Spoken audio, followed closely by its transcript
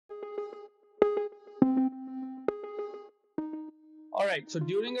All right, so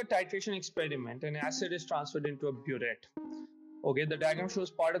during a titration experiment, an acid is transferred into a burette. Okay, the diagram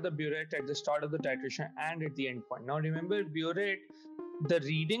shows part of the burette at the start of the titration and at the end point. Now remember, burette, the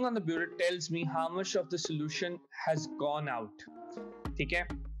reading on the burette tells me how much of the solution has gone out. Okay?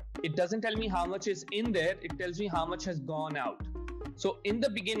 It doesn't tell me how much is in there, it tells me how much has gone out. So in the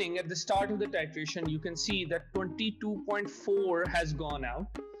beginning, at the start of the titration, you can see that 22.4 has gone out.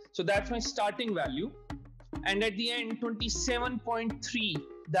 So that's my starting value. And at the end, 27.3,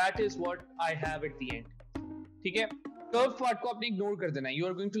 that is what I have at the end. Okay? Curved part ko apne ignore kar dena. You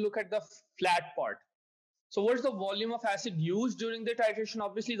are going to look at the flat part. So what's the volume of acid used during the titration?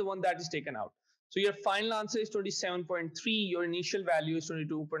 Obviously the one that is taken out. So your final answer is 27.3. Your initial value is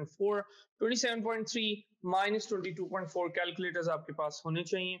 22.4. 27.3 minus 22.4 calculators आपके पास होने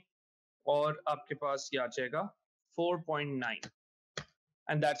चाहिए और आपके पास ये आ जाएगा 4.9.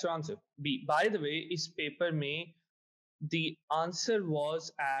 And that's your answer. B. By the way, इस paper में the answer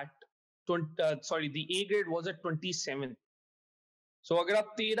was at the A grade was at 27. So अगर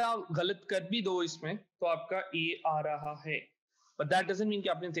आप 13 गलत कर भी दो इसमें तो आपका A आ रहा है. But that doesn't mean कि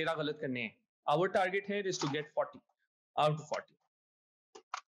आपने 13 गलत करने हैं. Our target here is to get 40 out of 40.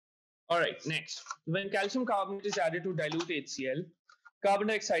 All right, next. When calcium carbonate is added to dilute HCl, carbon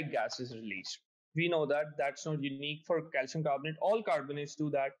dioxide gas is released. We know that that's not unique for calcium carbonate. All carbonates do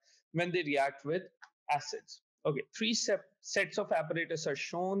that when they react with acids. Okay, three sets of apparatus are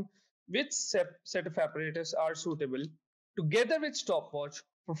shown. Which set of apparatus are suitable together with stopwatch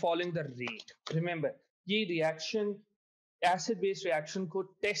for following the rate? Remember, ये reaction acid base reaction को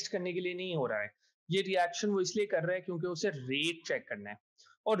test करने के लिए नहीं हो रहा है. ये reaction वो इसलिए कर रहा है क्योंकि उसे rate check करना है.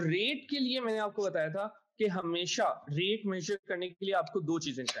 और rate के लिए मैंने आपको बताया था कि हमेशा rate measure करने के लिए आपको दो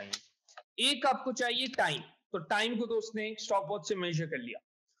चीजें चाहिए. एक आपको चाहिए time, तो time को तो उसने stopwatch से measure कर लिया.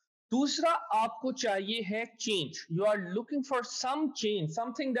 दूसरा आपको चाहिए है change. You are looking for some change,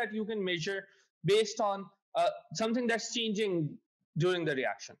 something that you can measure based on something that's changing during the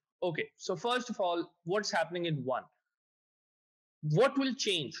reaction. Okay, so first of all, what's happening in one? What will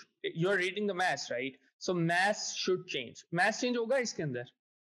change? You're reading the mass, right? So mass should change. Mass change होगा इसके अंदर.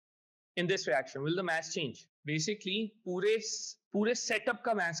 In this reaction, will the mass change? Basically, पूरे setup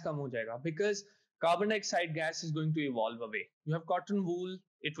का mass कम हो जाएगा because carbon dioxide gas is going to evolve away. You have cotton wool,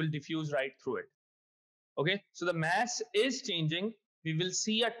 it will diffuse right through it. Okay, so the mass is changing. We will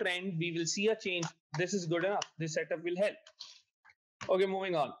see a trend, we will see a change. This is good enough. This setup will help. Okay,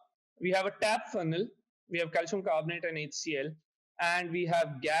 moving on. We have a tap funnel. We have calcium carbonate and HCl. And we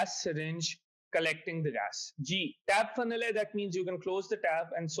have gas syringe collecting the gas. G, tap funnel hai, that means you can close the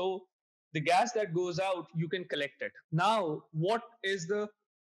tap and so the gas that goes out, you can collect it. Now, what is the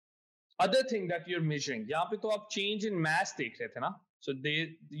other thing that you're measuring? यहाँ पे तो आप change in mass देख रहे थे ना? So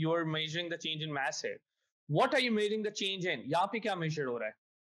you're measuring the change in mass here. What are you measuring the change in? यहाँ पे क्या measure हो रहा है?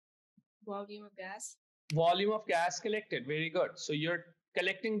 Volume of gas. Volume of gas collected. Very good. So you're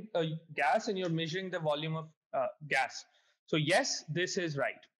collecting gas and you're measuring the volume of gas. So yes, this is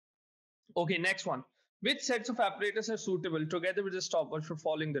right. Okay, next one. Which sets of apparatus are suitable together with the stopwatch for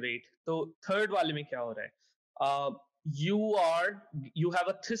following the rate? So third वाले में क्या हो रहा है? You have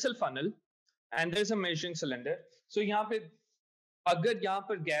a thistle funnel and there's a measuring cylinder. So यहाँ पे अगर यहाँ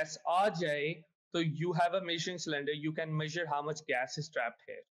पर gas आ जाए तो you have a measuring cylinder. You can measure how much gas is trapped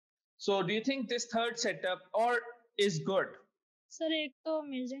here. So do you think this third setup or is good? Sir, एक तो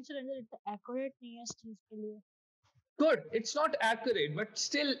measuring cylinder इतना accurate नहीं है इस चीज के लिए. Good. It's not accurate, but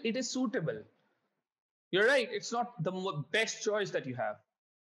still it is suitable. You're right. It's not the best choice that you have,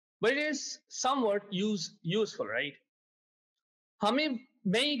 but it is somewhat useful, right?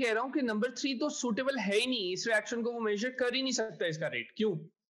 मैं ये कह रहा हूँ कि number 3 तो suitable है ही नहीं. इस reaction को वो measure कर ही नहीं सकता इसका rate. क्यों?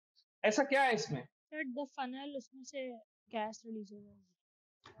 ऐसा क्या है इसमें? Sir, the funnel उसमें से gas release होगा.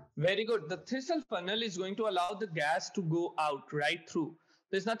 Very good. The thistle funnel is going to allow the gas to go out right through.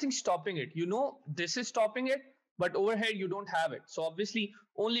 There's nothing stopping it. You know, this is stopping it, but overhead you don't have it. So obviously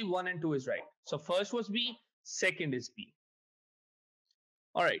only 1 and 2 is right. So first was B, second is B.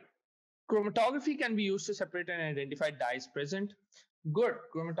 All right. Chromatography can be used to separate and identify dyes present. Good.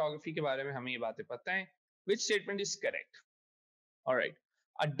 Chromatography के बारे में हमें ये बातें पता हैं. Which statement is correct? All right.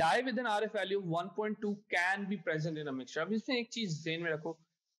 A dye with an RF value of 1.2 can be present in a mixture. अब इसमें एक चीज ध्यान में रखो.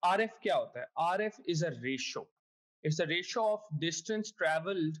 RF क्या होता है? RF is a ratio. It's the ratio of distance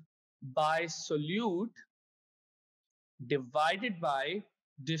traveled by solute divided by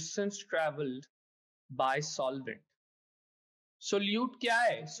distance traveled by solvent. Solute क्या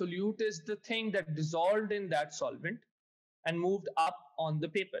है? Solute is the thing that dissolved in that solvent and moved up on the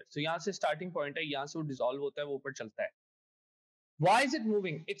paper. So यहाँ से starting point है, यहाँ से वो dissolve होता है, वो ऊपर चलता है. Why is it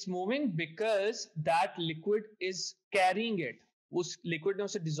moving? It's moving because that liquid is carrying it. उस लिक्विड ने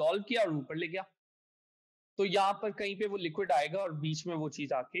उसे डिसॉल्व किया और ऊपर ले गया। तो यहाँ पर कहीं पे वो लिक्विड आएगा और बीच में वो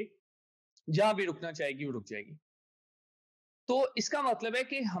चीज आके जहां भी रुकना चाहेगी वो रुक जाएगी। तो इसका मतलब है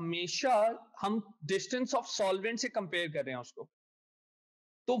कि हमेशा हम डिस्टेंस ऑफ सॉल्वेंट से कंपेयर कर रहे हैं उसको।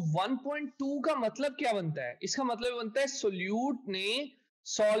 तो 1.2 का मतलब क्या बनता है? इसका मतलब बनता है सोल्यूट ने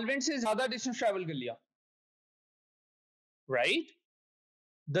सॉल्वेंट से ज्यादा डिस्टेंस ट्रैवल कर लिया, right?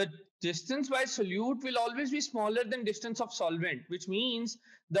 The distance by solute will always be smaller than distance of solvent, which means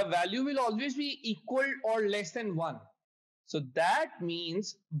the value will always be equal or less than 1. So that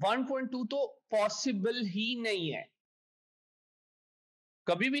means 1.2 तो possible ही नहीं है।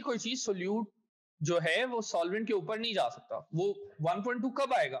 कभी भी कोई चीज सोल्यूट जो है वो सॉल्वेंट के ऊपर नहीं जा सकता। वो 1.2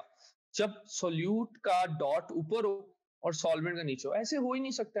 कब आएगा? जब सोल्यूट का डॉट ऊपर हो और सॉल्वेंट का नीचे हो। ऐसे हो ही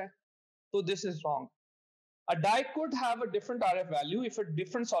नहीं सकता है। तो this is wrong. A dye could have a different RF value if a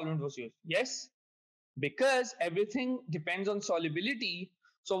different solvent was used. Yes, because everything depends on solubility.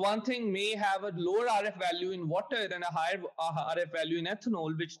 So one thing may have a lower RF value in water and a higher RF value in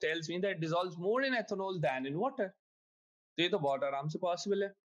ethanol, which tells me that it dissolves more in ethanol than in water. तो ये तो बहुत आराम से possible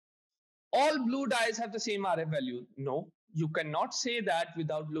है। All blue dyes have the same RF value. No, you cannot say that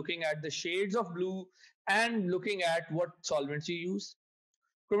without looking at the shades of blue and looking at what solvents you use.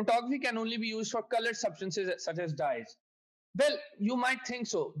 Chromatography can only be used for colored substances such as dyes. Well, you might think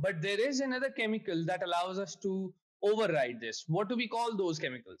so, but there is another chemical that allows us to override this. What do we call those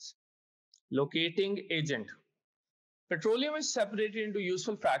chemicals? Locating agent. Petroleum is separated into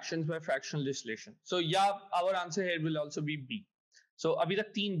useful fractions by fractional distillation. So yeah, our answer here will also be B. So अभी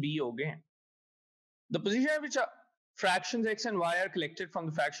तक 3 B हो गए हैं. The position at which fractions x and y are collected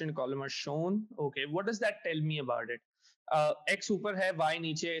from the fraction column are shown. Okay, what does that tell me about it? x ऊपर है y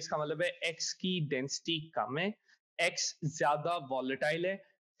नीचे है, इसका मतलब है x की डेंसिटी कम है, x ज्यादा वॉलेटाइल है,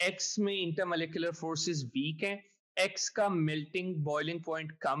 x में इंटरमोलिकुलर फोर्सेस वीक हैं, x का मेल्टिंग बॉइलिंग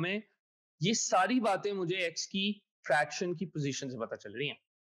पॉइंट कम है। ये सारी बातें मुझे x की फ्रैक्शन की पोजीशन से पता चल रही हैं।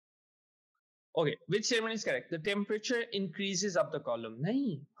 Okay, which statement is correct? The temperature increases up the column.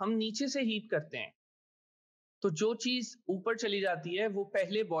 नहीं, हम नीचे से हीट करते हैं। तो जो चीज ऊपर चली जाती है वो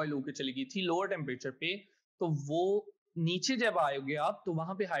पहले बॉयल होकर चली गई थी लोअर टेम्परेचर पे, तो वो नीचे जब आओगे आप तो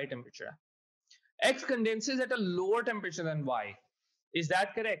वहां पे हाई टेम्परेचर है। X condenses at a lower temperature than Y. Is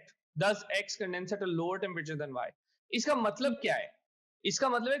that correct? Does X condense at a lower temperature than Y? इसका मतलब क्या है? इसका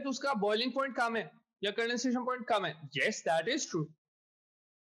मतलब है कि उसका बॉइलिंग पॉइंट कम है या कंडेंसेशन पॉइंट कम है। Yes, that is true.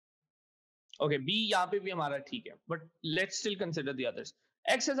 Okay, B यहाँ पे भी हमारा ठीक है, but let's still consider the others.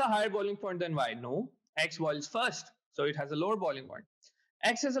 X has a higher boiling point than Y. No, X boils first, so it has a lower boiling point.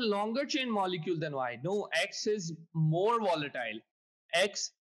 X has a longer chain molecule than Y. No, X is more volatile.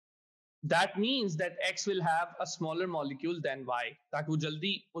 That means that X will have a smaller molecule than Y. ताकि वो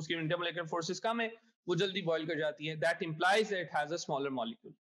जल्दी उसकी intermolecular forces कम है, वो जल्दी boil कर जाती है. That implies that it has a smaller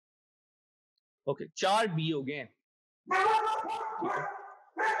molecule. Okay, 4 B हो गए.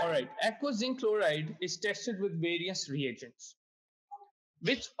 All right, aqueous zinc chloride is tested with various reagents.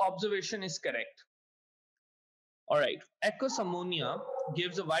 Which observation is correct? All right, aqueous ammonia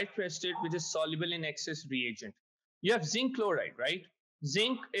gives a white precipitate which is soluble in excess reagent. You have zinc chloride, right?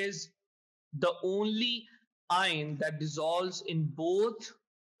 Zinc is the only ion that dissolves in both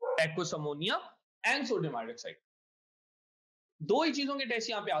aqueous ammonia and sodium hydroxide. दो ही चीजों के test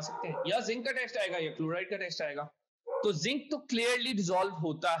यहाँ पे आ सकते हैं, या zinc का test आएगा या क्लोराइड का टेस्ट आएगा। तो जिंक तो क्लियरली डिसॉल्व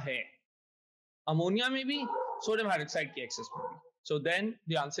होता है अमोनिया में भी, सोडियम हाइड्रोक्साइड की एक्सेस में भी। So then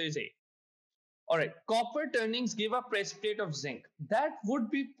the answer is A. All right, copper turnings give a precipitate of zinc. That would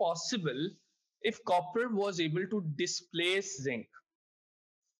be possible if copper was able to displace zinc.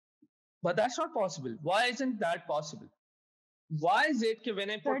 But that's not possible. Why isn't that possible? Why is it that when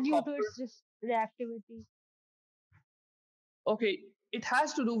I put copper... Due to its reactivity. Okay, it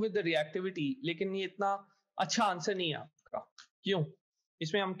has to do with the reactivity, लेकिन ये इतना अच्छा answer नहीं है आपका। क्यों?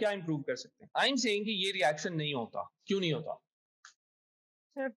 इसमें हम क्या improve कर सकते हैं? I'm saying कि ये reaction नहीं होता। क्यों नहीं होता?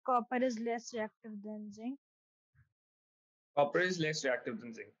 Sir, copper is less reactive than zinc. Copper is less reactive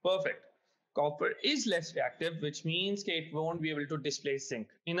than zinc. Perfect. Copper is less reactive, which means that it won't be able to displace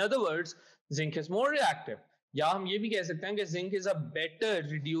zinc. In other words, zinc is more reactive. या हम ये भी कह सकते हैं कि zinc is a better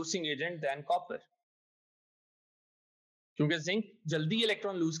reducing agent than copper. क्योंकि zinc जल्दी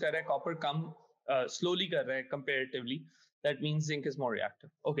इलेक्ट्रॉन लूज कर रहा है, copper कम slowly कर रहा है comparatively. That means zinc is more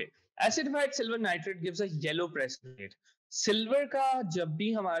reactive. Okay. Acidified silver nitrate gives a yellow precipitate. Silver का जब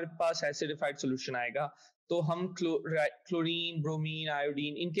भी हमारे पास acidified solution आएगा तो हम क्लोरीन, ब्रोमीन,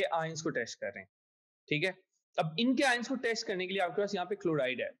 आयोडीन इनके आयंस को टेस्ट कर रहे हैं, ठीक है। अब इनके आयंस को टेस्ट करने के लिए आपके पास यहाँ पे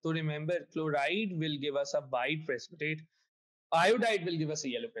क्लोराइड है, तो remember chloride will give us a white precipitate, iodide will give us a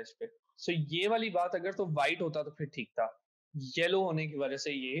yellow precipitate. सो ये वाली बात अगर तो वाइट होता तो फिर ठीक था, येलो होने की वजह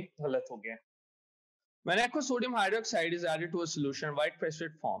से ये गलत हो गया. When aqueous sodium hydroxide is added to a solution, white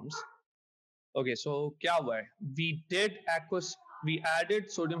precipitate forms. Okay, so क्या हुआ है? We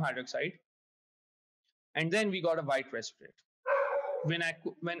added sodium hydroxide, and then we got a white precipitate.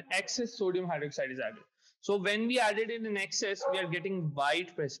 When excess sodium hydroxide is added. So when we added it in excess, we are getting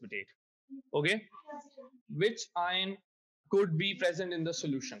white precipitate. Okay, which ion could be present in the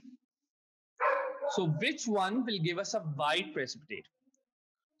solution? So which one will give us a white precipitate?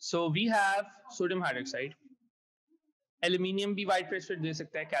 So we have sodium hydroxide. Aluminium भी white precipitate दे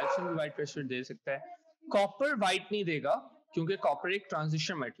सकता है, calcium भी white precipitate दे सकता है. Copper white नहीं देगा क्योंकि copper एक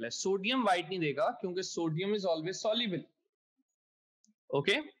ट्रांजिशन मेटल है. सोडियम व्हाइट नहीं देगा क्योंकि sodium is always soluble.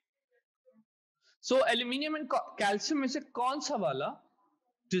 Okay, so aluminium and calcium में से कौन सा वाला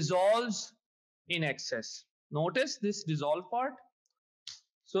dissolves in excess? Notice this dissolve part.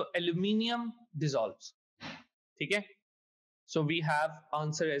 So aluminium dissolves. ठीक है, so we have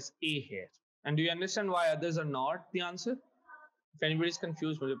answer as A here. And do you understand why others are not the answer? If anybody is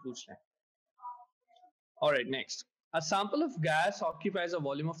confused, mujhe pooch lein. All right, next. A sample of gas occupies a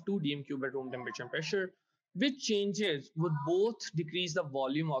volume of 2 dm cube at room temperature and pressure. Which changes would both decrease the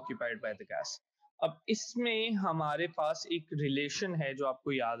volume occupied by the gas? अब इसमें हमारे पास एक relation है जो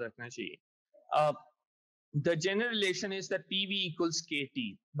आपको याद रखना चाहिए. The general relation is that PV equals KT,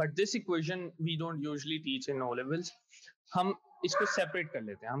 but this equation we don't usually teach in O levels. हम इसको separate कर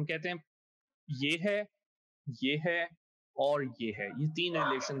लेते हैं. हम कहते हैं ये है और ये है, ये तीन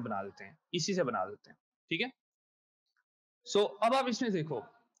रिलेशन बना देते हैं, इसी से बना देते हैं. ठीक है, सो अब आप इसमें देखो,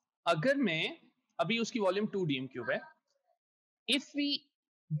 अगर मैं अभी उसकी वॉल्यूम 2 dm क्यूब है, if we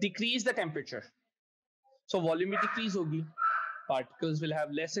decrease the temperature, so volume भी डिक्रीज होगी, particles will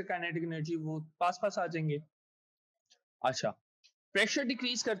have laser kinetic energy, वो पास पास आ जाएंगे. अच्छा, प्रेशर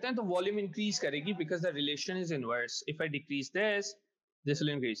डिक्रीज करते हैं तो वॉल्यूम इंक्रीज करेगी because the relation is inverse. If I decrease this will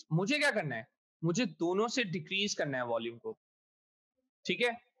increase. मुझे क्या करना है? मुझे दोनों से डिक्रीज करना है वॉल्यूम को. ठीक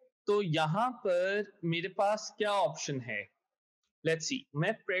है, तो यहां पर मेरे पास क्या ऑप्शन है? लेट्स सी,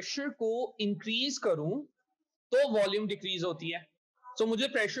 मैं प्रेशर को इंक्रीज करूं तो वॉल्यूम डिक्रीज होती है. सो मुझे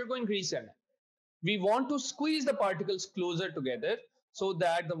प्रेशर को इंक्रीज करना है. We want to squeeze the particles closure together so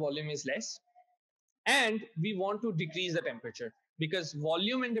that the volume is less, and we want to decrease the temperature because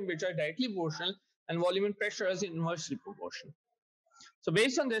volume and temperature are directly proportional and volume and pressure is inversely proportional. So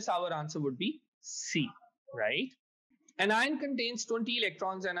based on this, our answer would be C, right? An ion contains 20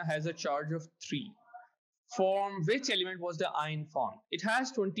 electrons and has a charge of 3. From which element was the ion formed? It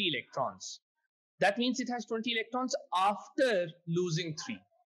has 20 electrons. That means it has 20 electrons after losing 3.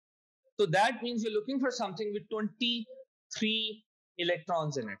 So that means you're looking for something with 23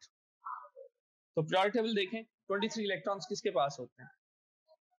 electrons in it. तो purity table देखें, 23 electrons किसके पास होते हैं?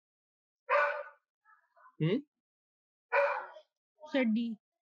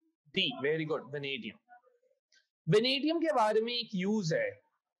 D, very good, vanadium. Vanadium के बारे में एक use है.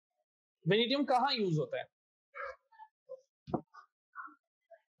 वेनेडियम कहाँ यूज होता है?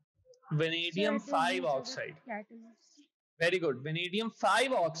 Vanadium 5 oxide. Very good. Vanadium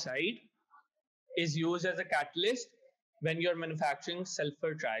 5 oxide is used as a catalyst when you're manufacturing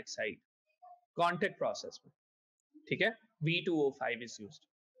sulfur trioxide. Contact process में. ठीक है, V2O5 is used.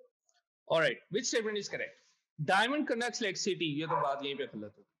 All right, which statement is correct? Diamond conducts electricity. ये तो बात यहीं पे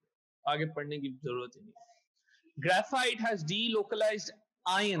गलत हो, आगे पढ़ने की जरूरत ही नहीं. Graphite has delocalized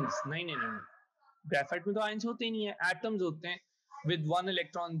ions. नहीं. Graphite में तो ions होते ही नहीं है, atoms होते हैं with 1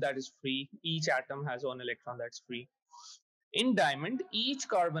 electron that is free. Each atom has 1 electron that's free. In diamond, each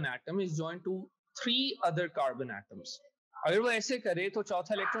carbon atom is joined to 3 other carbon atoms. अगर वो ऐसे करे तो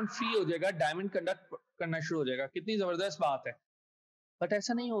चौथा इलेक्ट्रॉन फ्री हो जाएगा, डायमंड कंडक्ट करना शुरू हो जाएगा. कितनी जबरदस्त बात है, बट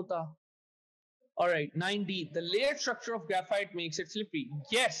ऐसा नहीं होता. Alright, 9D, the layered structure of graphite makes it slippery.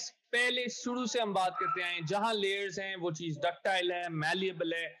 Yes, पहले शुरू से हम बात करते हैं, जहां लेयर्स हैं वो चीज डक्टाइल है,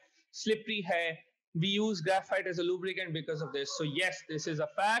 मैलिएबल है, स्लिपरी है. We use graphite as a lubricant because of this. So yes, this is a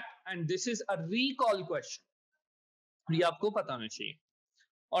fact and this is a recall question. ये आपको पता होना चाहिए.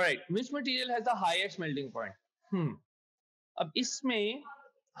 Alright, which material has the highest melting point? अब इसमें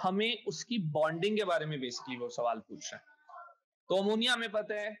हमें उसकी बॉन्डिंग के बारे में बेसिकली वो सवाल पूछ रहा है. तो अमोनिया हमें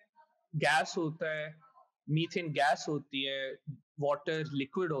पता है गैस होता है, मीथेन गैस होती है, वाटर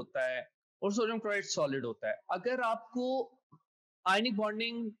लिक्विड होता है और सोडियम क्लोराइड सॉलिड होता है. अगर आपको आयनिक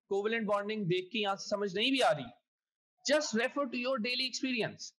बॉन्डिंग, कोवेलेंट बॉन्डिंग देख के यहां से समझ नहीं भी आ रही, just refer to your daily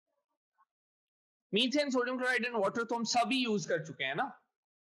experience. Methane, sodium chloride and water तो हम सभी यूज कर चुके हैं ना.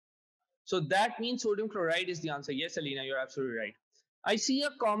 So that means sodium chloride is the answer. Yes, Alina, you're absolutely right. I see a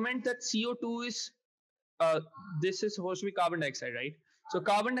comment that CO2 is, this is supposed to be carbon dioxide, right? So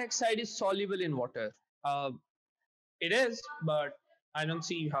carbon dioxide is soluble in water. It is, but I don't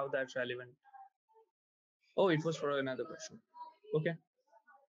see how that's relevant. Oh, it was for another question. Okay.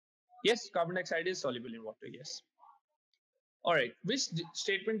 Yes, carbon dioxide is soluble in water. Yes. All right. Which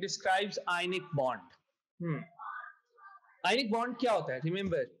statement describes ionic bond? Ionic bond क्या होता है?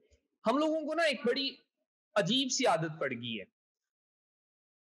 Remember, हम लोगों को ना एक बड़ी अजीब सी आदत पड़ गई है.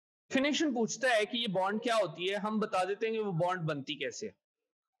 डेफिनेशन पूछता है कि ये बॉन्ड क्या होती है, हम बता देते हैं कि वो बॉन्ड बनती कैसे है,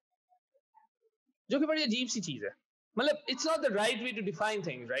 जो कि बड़ी अजीब सी चीज है. मतलब it's not the right way to define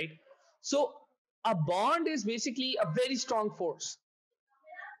things, right? So a bond is basically a very strong force.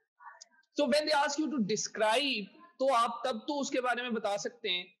 So when they ask you to describe, तो आप तब तो उसके बारे में बता सकते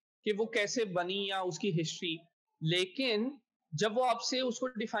हैं कि वो कैसे बनी या उसकी हिस्ट्री, लेकिन जब वो आपसे उसको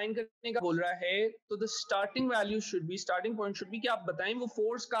डिफाइन करने का बोल रहा है तो the starting value should be, starting point should be कि आप बताएं वो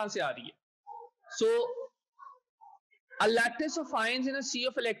फोर्स कहां से आ रही है. सो a lattice of ions in a sea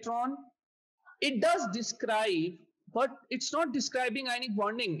of electron, it does describe, but it's not describing ionic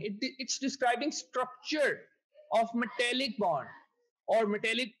bonding. It's describing structure of metallic bond or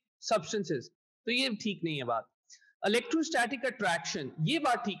metallic substances. तो ये ठीक नहीं है बात. इलेक्ट्रोस्टैटिक अट्रैक्शन, ये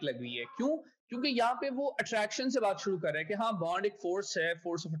बात ठीक लग रही है. क्यों? क्योंकि यहाँ पे वो अट्रैक्शन से बात शुरू कर रहा है कि हाँ बॉन्ड एक फोर्स है,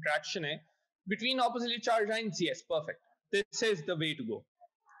 फोर्स ऑफ अट्रैक्शन है between oppositely charge ions. Yes, perfect. This is the way to go.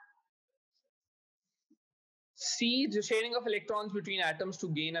 C, the sharing of electrons between atoms to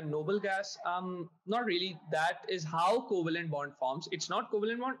gain a noble gas. Not really. That is how covalent bond forms. It's not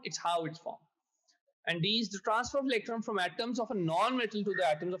covalent bond, it's how it's formed. And D is the transfer of electron from atoms of a non-metal to the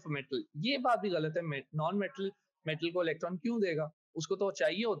atoms of a metal. ये बात भी गलत है. Non-metal metal को electron क्यों देगा? उसको तो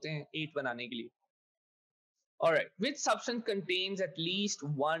चाहिए होते हैं 8 बनाने के लिए. All right. Which substance contains at least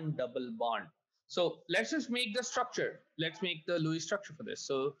one double bond? So let's just make the structure. Let's make the Lewis structure for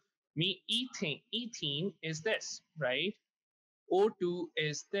this. So ethene is this, right? O2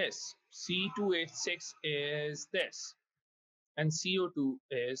 is this. C2H6 is this. And CO2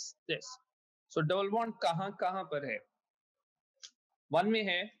 is this. So double bond कहां पर है? 1 में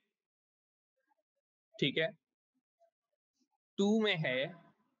है, ठीक है, 2 में है,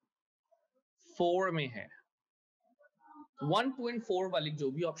 4 में है. 1.4 वाली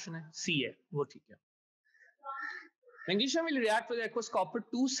जो भी ऑप्शन है C है, वो ठीक है. Magnesium will react with aqueous copper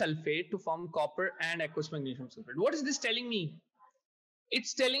 2 sulfate to form copper and aqueous magnesium sulfate. What is this telling me?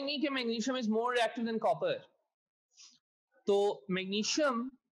 It's telling me that magnesium is more reactive than copper. So magnesium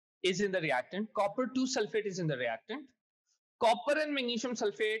is in the reactant, copper 2 sulfate is in the reactant, copper and magnesium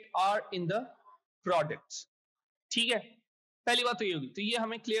sulfate are in the products. ठीक है, पहली बात तो ये होगी. तो ये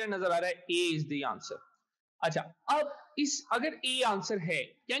हमें क्लियर नजर आ रहा है, A is the answer. अच्छा, अब इस अगर A आंसर है,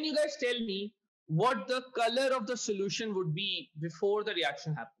 can you guys tell me what the color of the solution would be before the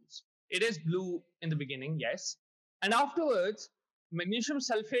reaction happens? It is blue in the beginning, yes, and afterwards magnesium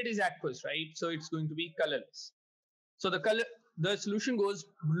sulfate is aqueous, right? So it's going to be colorless. So the solution goes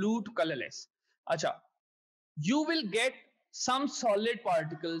blue to colorless. Acha, you will get some solid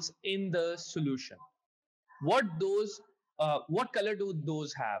particles in the solution. What color do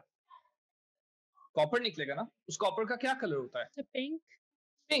those have? Copper निकलेगा ना. उस copper का क्या colour होता है? Pink.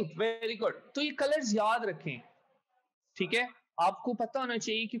 Pink, very good. तो ये colours याद रखें, ठीक है. आपको पता होना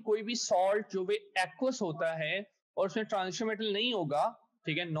चाहिए कि कोई भी सॉल्ट जो भी एक्वस होता है और उसमें ट्रांजिशन मेटल नहीं होगा,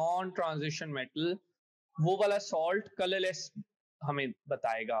 ठीक है, नॉन ट्रांजिशन मेटल, वो वाला सॉल्ट कलरलेस हमें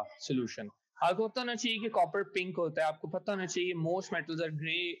बताएगा सॉल्यूशन. आपको पता होना चाहिए कि कॉपर पिंक होता है. आपको पता होना चाहिए most metals are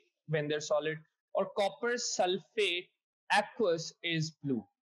grey when they are solid, और copper sulphate aqueous is blue.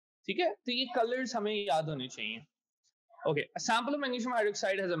 ठीक है, तो ये कलर्स हमें याद होने चाहिए. Okay, a sample of magnesium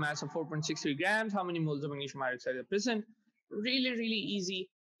hydroxide has a mass of 4.63 grams. How many moles of magnesium hydroxide are present? Really easy.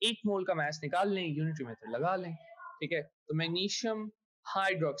 8 मोल का mass निकाल लें, यूनिटरी मेथड लगा लें. ठीक है, तो मैग्नीशियम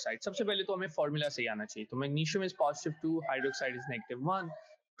हाइड्रोक्साइड, सबसे पहले तो हमें फॉर्मूला से आना चाहिए. तो magnesium is +2, hydroxide is -1,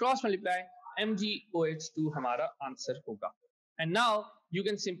 cross multiply MgOH2 हमारा आंसर होगा. And now you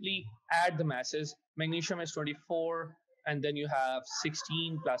can simply add the masses. Magnesium is 24, and then you have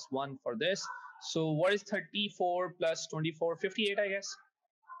 16 plus 1 for this. So what is 34 plus 24? 58, I guess.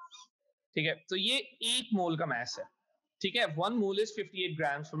 ठीक है, तो ये 1 मोल का mass है. ठीक है, 1 mole is 58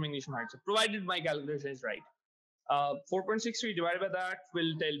 grams for magnesium hydroxide, provided my calculation is right. 4.63 divided by that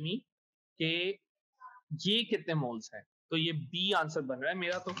will tell me कि ये कितने moles है. तो ये B आंसर बन रहा है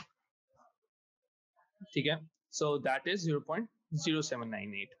मेरा तो. ठीक है, so that is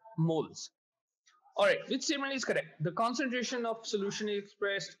 0.0798 moles. All right, which statement is correct? The concentration of solution is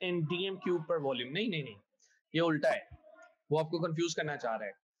expressed in dm cube per volume. नहीं, ये उल्टा है. वो आपको confuse करना चाह रहा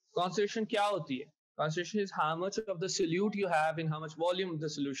है. Concentration क्या होती है? Concentration is how much of the solute you have and how much volume the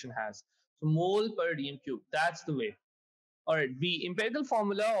solution has. So mole per dm cube. That's the way. All right, B, empirical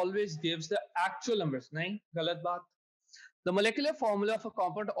formula always gives the actual numbers. नहीं, गलत बात. The molecular formula of a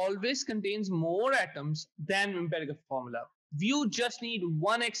compound always contains more atoms than empirical formula. You just need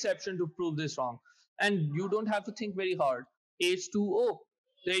one exception to prove this wrong. And you don't have to think very hard. H2O.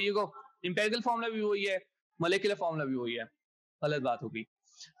 There you go. Empirical formula भी वही है, molecular formula भी वही है. गलत बात होगी.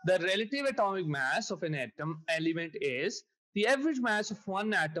 The relative atomic mass of an atom element is the average mass of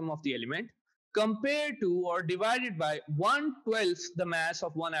one atom of the element compared to or divided by 1/12 the mass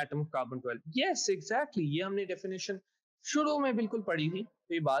of one atom of carbon 12. Yes, exactly. ये हमने definition शुरू में बिल्कुल पढ़ी थी,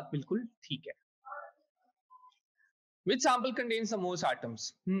 तो ये बात बिल्कुल ठीक है. Which sample contains the most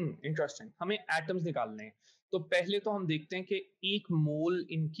atoms? Interesting. हमें atoms निकालने हैं. तो पहले तो हम देखते हैं कि एक मोल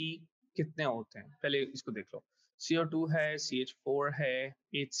इनकी कितने होते हैं. पहले इसको देख लो. CO2 है, CH4 है,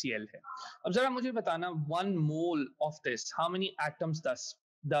 HCl है. अब जरा मुझे बताना, 1 mole of this, how many atoms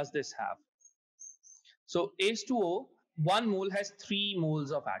does this have? So H2O, 1 mole has 3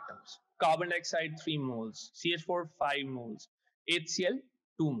 moles of atoms. Carbon dioxide 3 moles, CH4 5 moles, HCl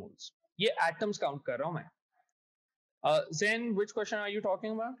 2 moles. ये atoms count कर रहा हूं मैं. Then which question are you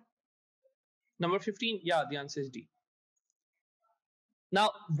talking about? Number 15. Yeah, the answer is D. Now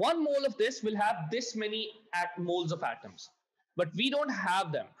 1 mole of this will have this many moles of atoms, but we don't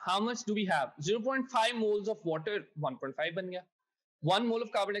have them. How much do we have? 0.5 moles of water, 1.5 बन गया. 1 mole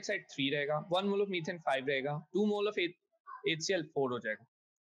of carbon dioxide 3 रहेगा, 1 mole of methane 5 रहेगा, 2 mole of HCl 4 हो जाएगा.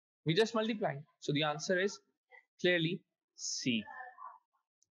 We just multiply. So the answer is clearly C.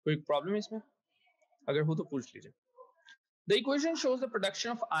 कोई problem है इसमें? अगर हो तो पूछ लीजिए. The equation shows the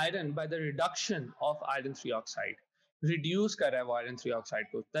production of iron by the reduction of iron 3 oxide. Reduce कर रहा है वो iron 3 oxide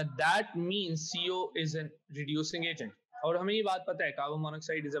को. That means CO is a reducing agent. और हमें ये बात पता है, carbon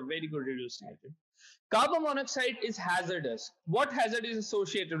monoxide is a very good reducing agent. Carbon monoxide is hazardous. What hazard is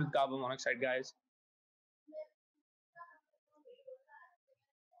associated with carbon monoxide, guys?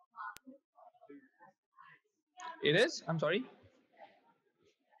 It is? I'm sorry?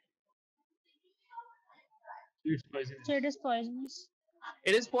 So it is poisonous.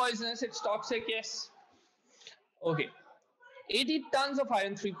 It is poisonous. It's toxic, yes. Okay. 80 tons of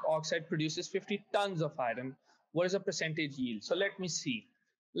iron 3 oxide produces 50 tons of iron. What is the percentage yield? So let me see.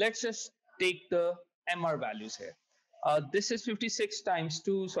 Let's just take the MR values here. This is 56 times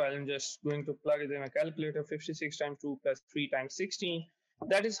 2. So I'm just going to plug it in a calculator. 56 times 2 plus 3 times 16.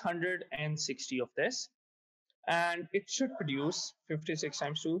 That is 160 of this. And it should produce 56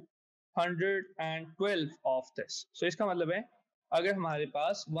 times 2, 112 of this. So इसका मतलब है, अगर हमारे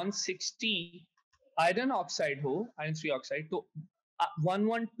पास 160 iron oxide हो, iron 3 oxide, तो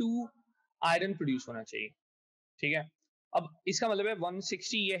 112 iron produce होना चाहिए. ठीक है. अब इसका मतलब है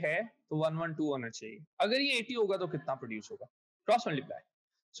 160 ये है तो 112 होना चाहिए. अगर ये 80 होगा तो कितना प्रोड्यूस होगा? Cross multiply.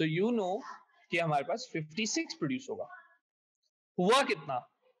 So you know कि हमारे पास 56 प्रोड्यूस होगा. हुआ कितना?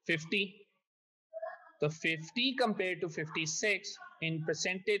 50. So 50 compared to 56 in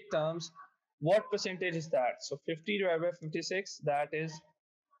percentage terms, what percentage is that? So 50 divided by 56, that is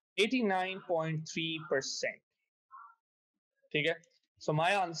 89.3%. Okay, so my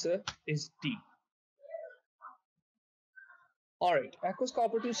answer is D. All right, aqueous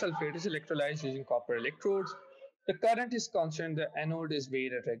copper 2 sulfate is electrolyzed using copper electrodes. The current is constant, the anode is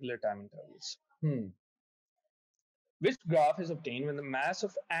weighed at regular time intervals. Which graph is obtained when the mass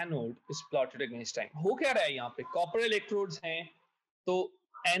of anode is plotted against time? हो क्या रहा है यहाँ पे? Copper electrodes हैं, तो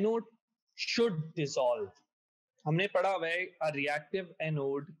anode should dissolve. हमने पढ़ा हुआ है, a reactive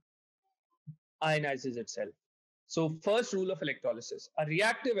anode ionizes itself. So first rule of electrolysis, a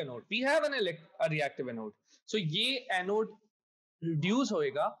reactive anode. We have a reactive anode. So ये anode reduce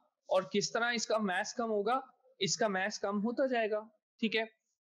होएगा और किस तरह इसका mass कम होगा? इसका mass कम होता जाएगा. ठीक है?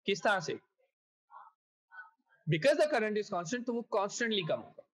 किस तरह से? Because the current is constant, तो वो constantly कम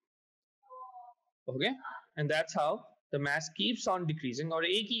होगा. Okay, and that's how the mass keeps on decreasing. और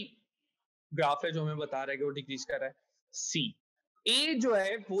एक ही ग्राफ है जो हमें बता रहा है कि वो डिक्रीज कर रहा है. C, A जो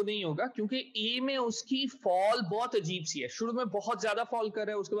है वो नहीं होगा क्योंकि A में उसकी फॉल बहुत अजीब सी है. शुरू में बहुत ज्यादा फॉल कर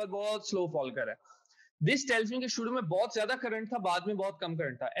रहा है, उसके बाद बहुत स्लो फॉल कर रहा है. This tells me कि शुरू में बहुत ज्यादा करंट था, बाद में बहुत कम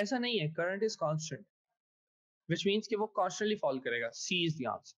करंट था. ऐसा नहीं है, current is constant, which means कि वो constantly फॉल करेगा. C is the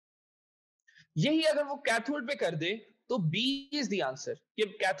answer. यही अगर वो कैथोड पे कर दे तो B is the answer, कि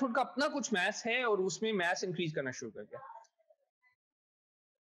कैथोड का अपना कुछ मास है और उसमें मास इंक्रीज करना शुरू कर दिया.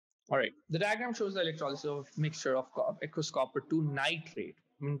 All right, the diagram shows the electrolysis of mixture of aqueous copper to nitrate,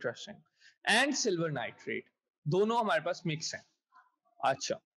 interesting, and silver nitrate. दोनों हमारे पास मिक्स हैं.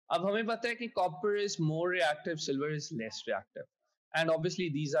 अच्छा, अब हमें पता है कि copper is more reactive, silver is less reactive, and obviously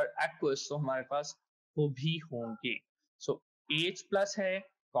these are aqueous, so हमारे पास वो भी होंगे. So H plus है,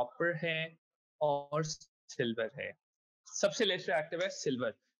 copper है और silver है. सबसे less reactive है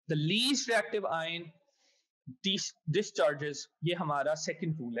silver. The least reactive ion discharges, ये हमारा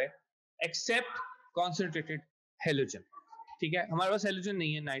second rule है, except concentrated halogen. ठीक है, हमारे पास halogen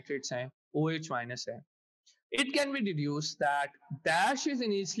नहीं है, nitrates हैं, OH minus है. It can be deduced that dash is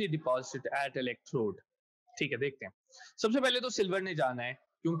initially deposited at electrode. ठीक है, देखते हैं. सबसे पहले तो सिल्वर ने जाना है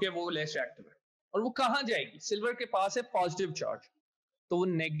क्योंकि वो लेस रिएक्टिव है, और वो कहाँ जाएगी? सिल्वर के पास है पॉजिटिव चार्ज, तो वो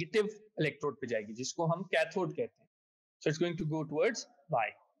नेगेटिव इलेक्ट्रोड पे जाएगी जिसको हम कैथोड कहते हैं. So it's going to go towards Y.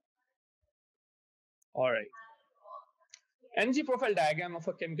 All right. Energy profile diagram of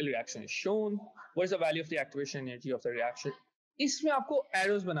a chemical reaction is shown. What is the value of the activation energy of the reaction? इसमें आपको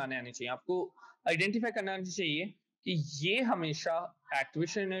arrows बनाने आने चाहिए, आपको identify करना आना चाहिए कि ये हमेशा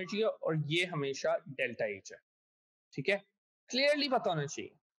एक्टिवेशन एनर्जी है और ये हमेशा डेल्टा एच है. ठीक है, क्लियरली पता होना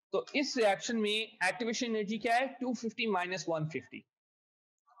चाहिए. तो इस रिएक्शन में एक्टिवेशन एनर्जी क्या है? 250 minus 150,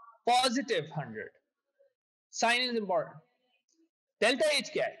 positive 100. Sign is important. Delta H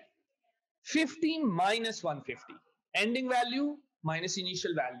क्या है? 50 minus 150, ending value minus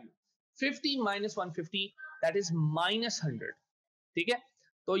initial value. 50 minus 150, that is minus 100. ठीक है,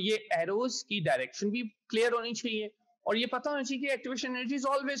 तो ये एरोज की डायरेक्शन भी क्लियर होनी चाहिए और ये पता होना चाहिए कि activation energy is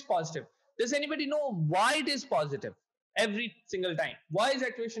always positive. Does anybody know why it is positive every single time? Why is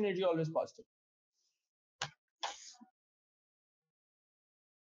activation energy always positive?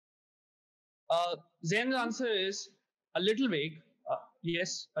 Zain's answer is a little vague.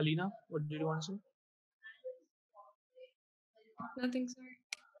 Yes, Alina, what did you want to say? Nothing, sorry.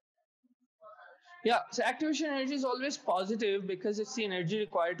 Yeah, so activation energy is always positive because it's the energy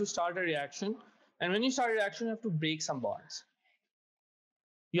required to start a reaction. And when you start a reaction, you have to break some bonds.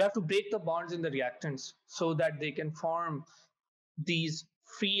 You have to break the bonds in the reactants so that they can form these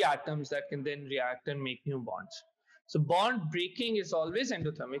free atoms that can then react and make new bonds. So bond breaking is always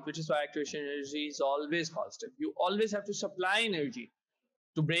endothermic, which is why activation energy is always positive. You always have to supply energy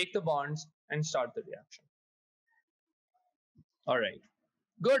to break the bonds and start the reaction. All right,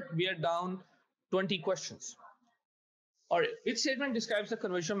 good. We are down 20 questions. All right, which statement describes the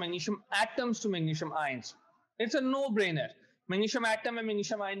conversion of magnesium atoms to magnesium ions? It's a no-brainer. Magnesium atom में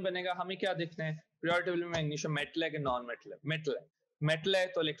magnesium ion बनेगा. हमें क्या देखना है? Periodic table में magnesium metal है कि non-metal है? Metal है. Metal है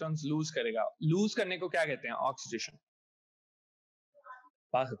तो electrons lose करेगा. Lose करने को क्या कहते हैं? Oxidation.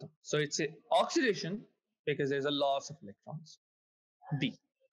 बात खत्म. So it's a oxidation because there's a loss of electrons. D.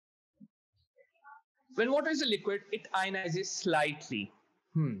 When water is a liquid, it ionizes slightly.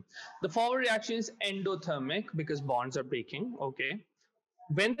 The forward reaction is endothermic because bonds are breaking. Okay.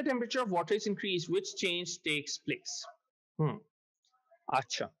 When the temperature of water is increased, which change takes place?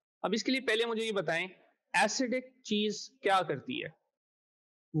 अच्छा, अब इसके लिए पहले मुझे ये बताएं, acidic चीज क्या करती है?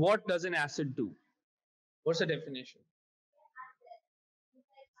 What does an acid do? What's the definition?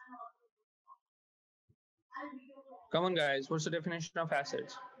 Come on, guys. What's the definition of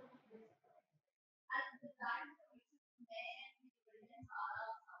acids?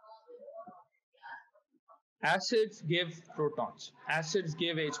 Acids give protons. Acids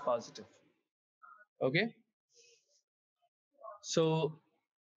give H positive. Okay. So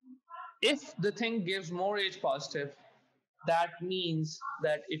if the thing gives more H positive, that means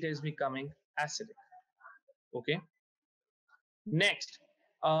that it is becoming acidic. Okay. Next,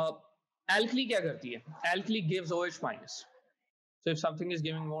 alkali क्या करती है? Alkali gives OH minus. So if something is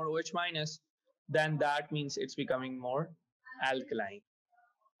giving more OH minus, then that means it's becoming more alkaline.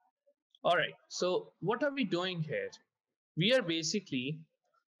 All right, so what are we doing here? We are basically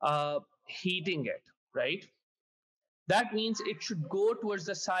heating it, right? That means it should go towards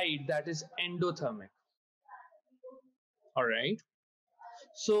the side that is endothermic. All right,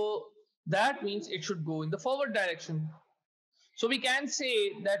 so that means it should go in the forward direction. So we can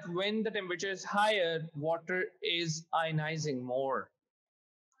say that when the temperature is higher, water is ionizing more.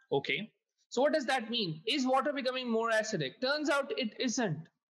 Okay, so what does that mean? Is water becoming more acidic? Turns out it isn't.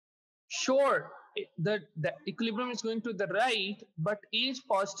 Sure, the equilibrium is going to the right, but H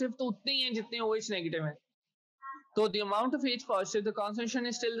positive तो उतने ही हैं जितने OH negative हैं. So the amount of H positive, the concentration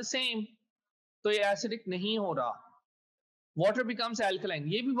is still the same. तो ये acidic नहीं हो रहा. Water becomes alkaline.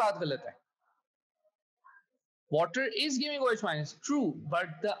 ये भी बात गलत है. Water is giving OH minus, true,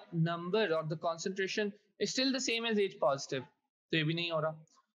 but the number or the concentration is still the same as H positive. तो ये भी नहीं हो रहा.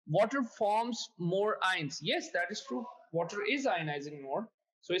 Water forms more ions. Yes, that is true. Water is ionizing more.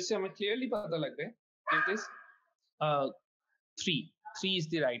 So इससे हमें clearly पता लग गया. It is 3. 3 is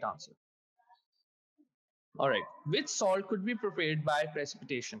the right answer. All right. Which salt could be prepared by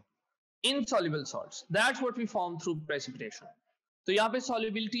precipitation? Insoluble salts. That's what we form through precipitation. तो यहाँ पे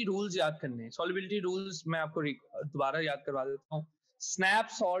solubility rules याद करने हैं. Solubility rules मैं आपको दोबारा याद करवा देता हूँ.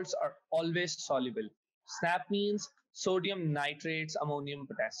 Snap salts are always soluble. Snap means sodium nitrates, ammonium,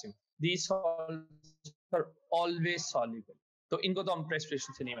 potassium. These salts are always soluble. तो इनको तो हम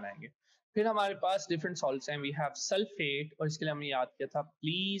प्रेसिपिटेशन से नहीं बनाएंगे. फिर हमारे पास डिफरेंट सॉल्ट्स हैं. वी हैव सल्फेट, और इसके लिए हमने याद किया था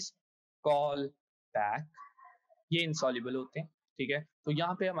प्लीज कॉल बैक. ये इनसॉल्युबल होते हैं. ठीक है, तो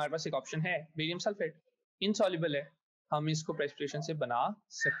यहाँ पे हमारे पास एक ऑप्शन है बेरियम सल्फेट, इनसॉल्युबल है, हम इसको प्रेसिपिटेशन से बना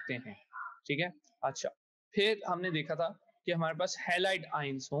सकते हैं. ठीक है. अच्छा, फिर हमने देखा था कि हमारे पास हैलाइड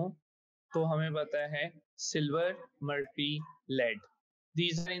आयंस हो, तो हमें पता है silver, mercury, lead,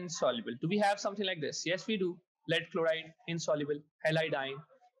 these are insoluble. Do we have something like this? Yes we do. Lead chloride insoluble, halide ion,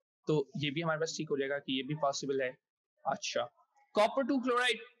 तो ये भी हमारे पास ठीक हो जाएगा कि ये भी पॉसिबल है. अच्छा, कॉपर 2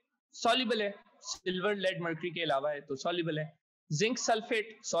 क्लोराइड सॉल्युबल है, सिल्वर, लेड, मर्क्यूरी के अलावा है तो सॉल्युबल है. जिंक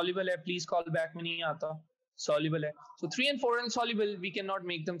सल्फेट सॉल्युबल है, प्लीज कॉल बैक में नहीं आता, soluble है. So 3 and 4 insoluble, we cannot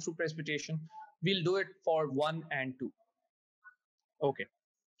make them through precipitation. We'll do it for 1 and 2. Okay.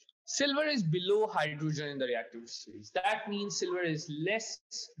 Silver is below hydrogen in the reactive series. That means silver is less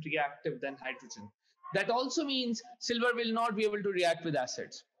reactive than hydrogen. That also means silver will not be able to react with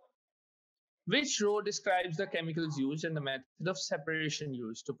acids. Which row describes the chemicals used and the method of separation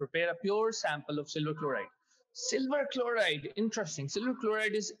used to prepare a pure sample of silver chloride? Silver chloride, interesting. Silver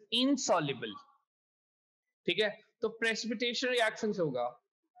chloride is insoluble. ठीक है, तो precipitation reaction से होगा,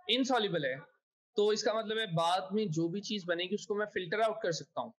 insoluble है, तो इसका मतलब है बाद में जो भी चीज बनेगी उसको मैं फिल्टर आउट कर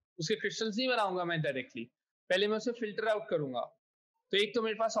सकता हूँ. उसके क्रिस्टल्स नहीं बनाऊंगा मैं डायरेक्टली, पहले मैं उसे फिल्टर आउट करूंगा. तो एक तो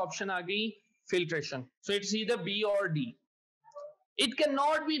मेरे पास ऑप्शन आ गई filtration. So it's either be और D. It can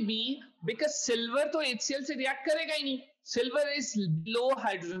not be B because silver तो HCl से रिएक्ट करेगा ही नहीं. Silver is low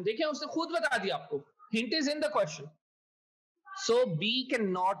hydrogen. देखिए उसने खुद बता दिया आपको, hint is in the question. So B can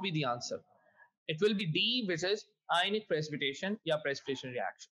not be the answer. It will be D, which is ionic precipitation या precipitation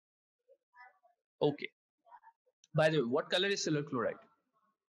reaction. Okay. By the way, what color is silver chloride?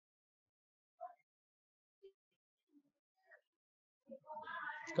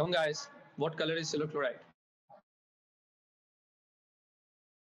 Come on, guys. What color is silver chloride?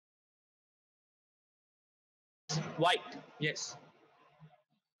 White. Yes.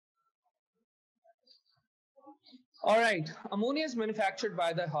 All right. Ammonia is manufactured by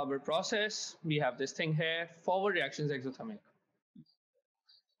the Haber process. We have this thing here. Forward reaction is exothermic.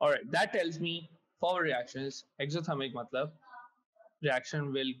 All right. That tells me forward reaction is exothermic. Matlab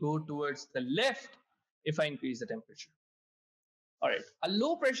reaction will go towards the left if I increase the temperature. All right. A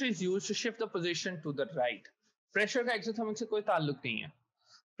low pressure is used to shift the position to the right. Pressure का exothermic से कोई ताल्लुक नहीं है.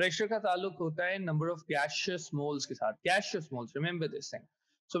 Pressure का ताल्लुक होता है number of gaseous moles के साथ. Gaseous moles. Remember this thing.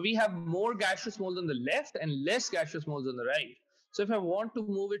 So we have more gaseous moles on the left and less gaseous moles on the right. So if I want to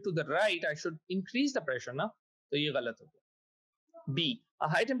move it to the right, I should increase the pressure, ना? तो ये गलत हो गया. B. A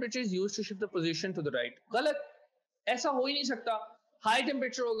high temperature is used to shift the position to the right. गलत. ऐसा हो ही नहीं सकता. High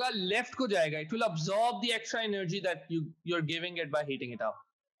temperature होगा, left को जाएगा. It will absorb the extra energy that you're giving it by heating it up.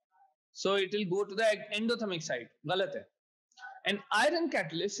 So it will go to the endothermic side. गलत है. An iron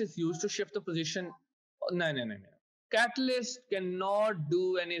catalyst is used to shift the position. No. Catalyst cannot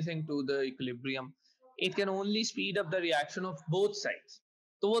do anything to the equilibrium. It can only speed up the reaction of both sides.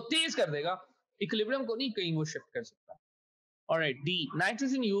 तो वो तेज कर देगा, equilibrium को नहीं कहीं वो shift कर सकता. All right. D.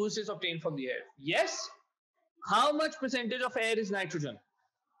 Nitrogen used is obtained from the air. Yes. How much percentage of air is nitrogen?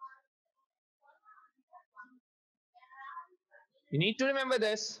 You need to remember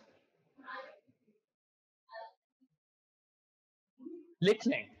this. लिख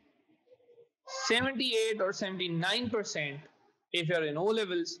लें 78 or 79% if you're in O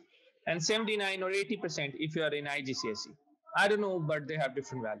levels, and 79 or 80% if you're in IGCSE. I don't know, but they have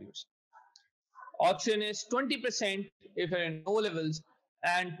different values. Option is 20% if you're in O levels,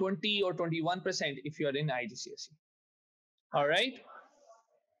 and 20 or 21% if you're in IGCSE. All right.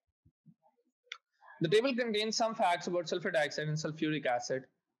 The table contains some facts about sulfur dioxide and sulfuric acid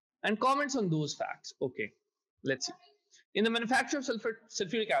and comments on those facts. Okay, let's see. In the manufacture of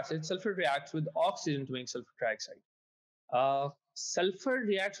sulfuric acid, sulfur reacts with oxygen to make sulfur trioxide. Sulfur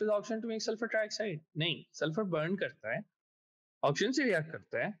reacts with oxygen to make sulfur trioxide? नहीं, sulfur burn करता है, oxygen से react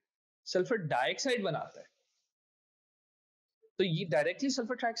करता है, sulfur dioxide बनाता है. तो ये directly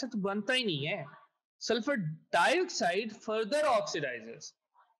sulfur trioxide तो बनता ही नहीं है. Sulfur dioxide further oxidizes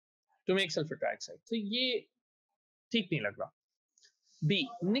to make sulfur trioxide. तो ये ठीक नहीं लग रहा. B.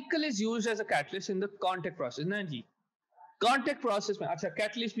 Nickel is used as a catalyst in the contact process. ना जी, contact process में अच्छा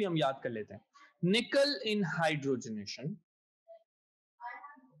catalyst भी हम याद कर लेते हैं. Nickel in hydrogenation,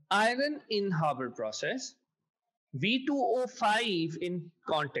 iron in Haber process, V2O5 in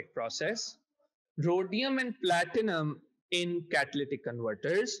contact process, rhodium and platinum in catalytic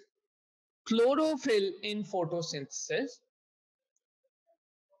converters, chlorophyll in photosynthesis,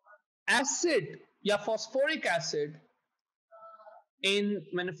 acid या phosphoric acid in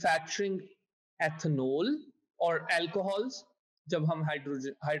manufacturing ethanol और alcohols जब हम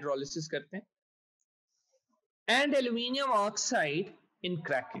hydrolysis करते हैं, and aluminium oxide in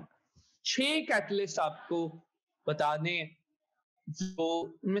cracking. 6 catalyst आपको बता दें, जो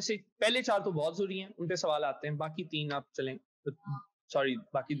उनमें से पहले 4 तो बहुत जरूरी हैं, उन पे सवाल आते हैं, बाकी 3 आप चलें, सॉरी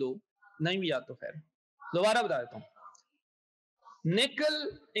बाकी 2 नहीं भी याद तो खैर दोबारा बता देता हूं. निकल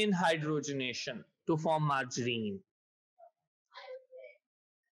इन hydrogenation to form margarine,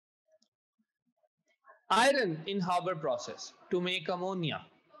 iron in Haber process to make ammonia,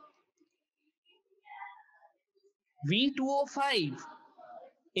 V2O5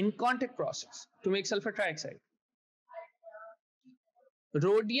 in contact process to make sulfur trioxide,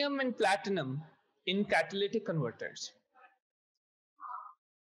 rhodium and platinum in catalytic converters.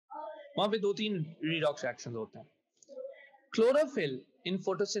 वहां पे 2-3 redox reactions होते हैं. Chlorophyll in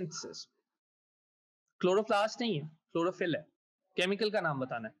photosynthesis. Chloroplast नहीं है, chlorophyll है. Chemical का नाम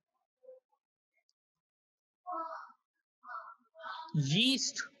बताना है.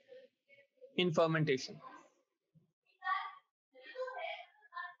 Yeast in fermentation.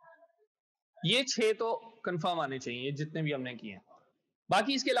 ये 6 तो कंफर्म आने चाहिए जितने भी हमने किए हैं.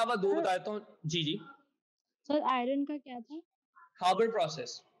 बाकी इसके अलावा 2 बता देता हूँ. जी जी सर आयरन का क्या था? Haber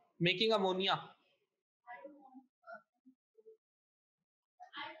process, making ammonia.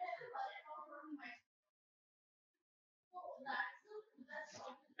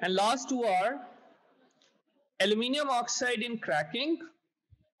 And last 2 are aluminium oxide in cracking.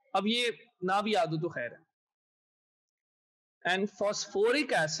 अब ये ना भी याद हो तो खैर है. And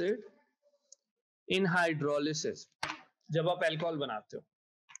phosphoric acid in hydrolysis, जब आप अल्कोहल बनाते हो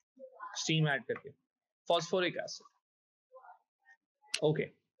स्टीम ऐड करके, phosphoric acid. Okay,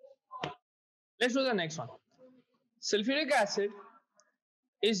 let's do the next one. Sulfuric acid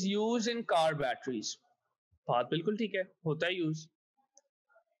is used in car batteries. बात बिल्कुल ठीक है, होता है use.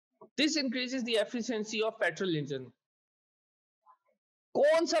 This increases the efficiency of petrol engine.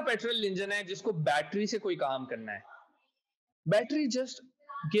 कौन सा पेट्रोल इंजन है जिसको बैटरी से कोई काम करना है? Battery just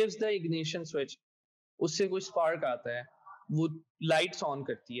gives the ignition switch, उससे कोई स्पार्क आता है, वो लाइट्स ऑन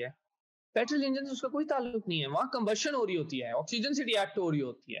करती है. पेट्रोल इंजन से उसका कोई ताल्लुक नहीं है, वहां कंबशन हो रही होती है, ऑक्सीजन से रिएक्ट हो रही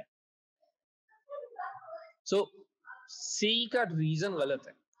होती है. सो सी का रीजन गलत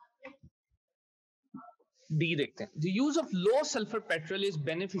है. डी देखते हैं. The use of low sulphur petrol is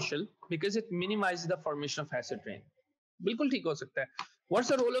beneficial because it minimises the formation of acid rain. बिल्कुल ठीक हो सकता है.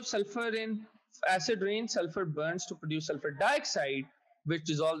 What's the role of sulphur in acid rain? Sulphur Burns to produce sulphur dioxide which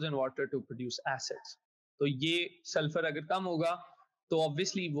dissolves in water to produce acids. तो ये sulphur अगर कम होगा तो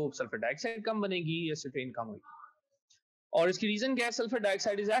ऑब्वियसली वो सल्फर डाइऑक्साइड कम बनेगी, एसिड रेन कम होगी. और इसकी रीजन क्या है? Sulphur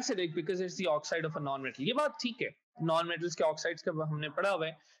dioxide is acidic because it's the oxide of a non metal. ये बात ठीक है, नॉन मेटल्स के ऑक्साइड्स का हमने पढ़ा हुआ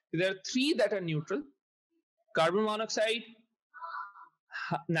है. There are 3 that are neutral: carbon monoxide,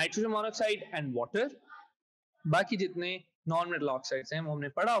 nitrogen monoxide and water. बाकी जितने नॉन मेटल ऑक्साइड्स हैं वो हमने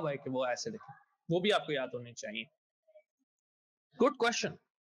पढ़ा हुआ है कि वो एसिडिक है, वो भी आपको याद होने चाहिए. Good question.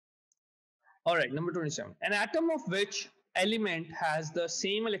 Alright, number 27. An atom of which element has the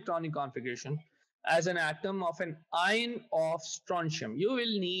same electronic configuration as an atom of an ion of strontium? You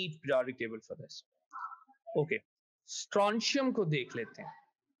will need periodic table for this. Okay, strontium को देख लेते हैं.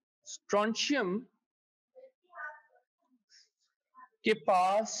 strontium के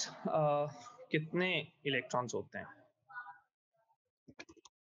पास कितने electrons होते हैं?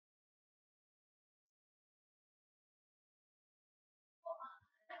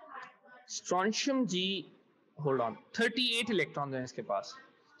 Strontium ji, hold on, 38 electrons हैं इसके पास.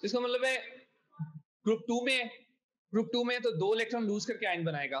 इसका मतलब है ग्रुप 2 में, ग्रुप 2 में तो 2 इलेक्ट्रॉन लूज करके आयन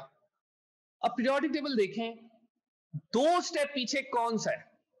बनाएगा. अब पीरियोडिक टेबल देखें, 2 स्टेप पीछे कौन सा है?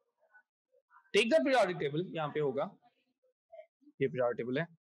 टेक द पीरियोडिक टेबल, यहां पे होगा, ये पीरियोडिक टेबल है,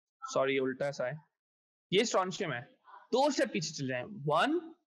 सॉरी ये उल्टा सा है. ये स्ट्रॉन्शियम है, 2 स्टेप पीछे चले जाएं, 1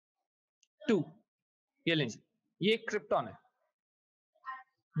 2, ये लेंगे, ये क्रिप्टॉन है.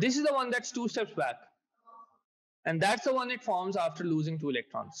 This is the one that's 2 steps back, and that's the one it forms after losing 2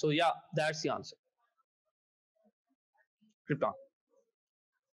 electrons. So yeah, that's the answer. Krypton.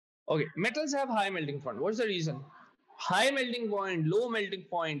 Okay, metals have high melting point. What's the reason? High melting point, low melting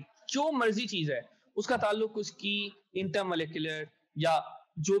point, जो मर्जी चीज है उसका ताल्लुक उसकी intermolecular या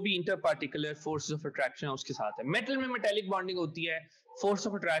जो भी इंटरपार्टिकुलर फोर्सेस ऑफ अट्रैक्शन है उसके साथ है. मेटल में मेटालिक बॉन्डिंग होती है, force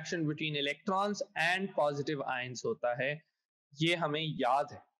of attraction between electrons and positive ions होता है. ये हमें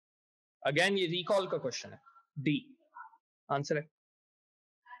याद है. अगेन ये रिकॉल का क्वेश्चन है. डी आंसर है.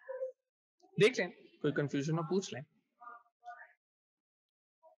 देख लें, कोई कंफ्यूजन हो पूछ लें.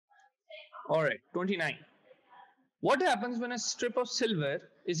 Alright, 29. What happens when a strip of silver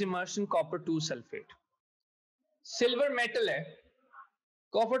is immersed in copper 2 sulfate? Silver metal है,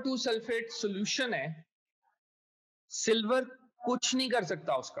 कॉपर 2 सल्फेट सोल्यूशन है, सिल्वर कुछ नहीं कर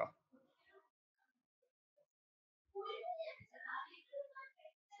सकता उसका।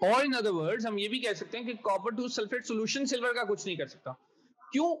 और इन अदर वर्ड्स हम ये भी कह सकते हैं कि कॉपर 2 सल्फेट सोल्यूशन सिल्वर का कुछ नहीं कर सकता।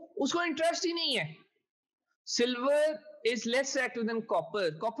 क्यों? उसको इंटरेस्ट ही नहीं है। Silver is less active than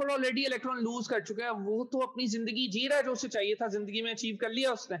copper. Copper already electron lose कर चुका है, वो तो अपनी जिंदगी जी रहा है जो उसे चाहिए था जिंदगी में अचीव कर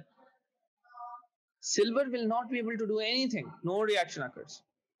लिया उसने। Silver will not be able to do anything. No reaction occurs.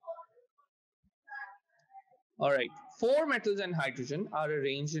 All right. 4 metals and hydrogen are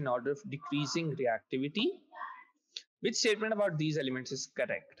arranged in order of decreasing reactivity. Which statement about these elements is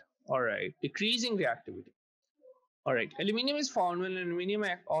correct? All right. Decreasing reactivity. All right. Aluminium is formed when aluminium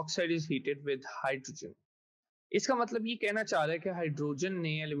oxide is heated with hydrogen. इसका मतलब ये कहना चाह रहा है कि hydrogen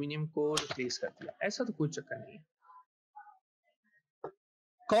ने aluminium को रिप्लेस कर दिया। ऐसा तो कोई चक्कर नहीं है।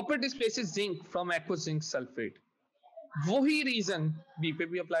 Copper displaces zinc from aqueous zinc sulfate. वही रीजन बी पे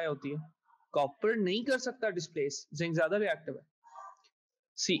भी अप्लाई होती है। कॉपर नहीं कर सकता डिस्प्लेस, जिंक ज्यादा रिएक्टिव है।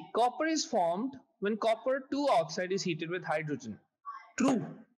 सी, copper is formed when copper 2 oxide is heated with hydrogen. True,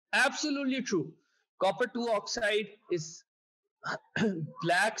 absolutely true. Copper 2 oxide is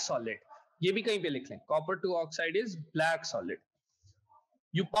black solid. ये भी कहीं पे लिख लें, copper 2 oxide is black solid.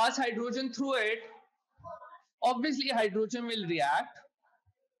 You pass hydrogen through it, obviously hydrogen will react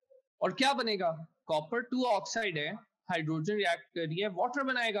और क्या बनेगा? Copper 2 oxide है, हाइड्रोजन रिएक्ट कर रही है, वाटर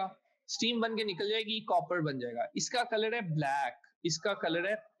बनाएगा, स्टीम बन के निकल जाएगी, कॉपर बन जाएगा। इसका कलर है ब्लैक, इसका कलर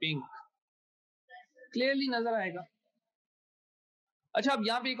है पिंक। क्लियरली नजर आएगा। अच्छा, अब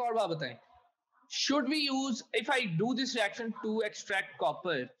यहां पे एक और बात बताएं। Should we use, if I do this reaction to extract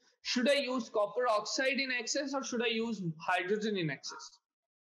copper, should I use copper oxide in excess और should I use hydrogen in excess?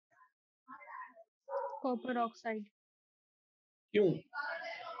 Copper oxide. क्यों?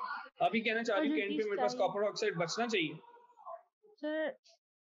 अभी कहना चाह रही जो कि एंड पे चीज मेरे पास चाहिए कॉपर ऑक्साइड बचना चाहिए। सर,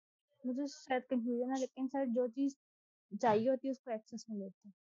 मुझे शायद कंफ्यूजन है, लेकिन सर जो चीज चाहिए होती है उसको एक्सेस में लेते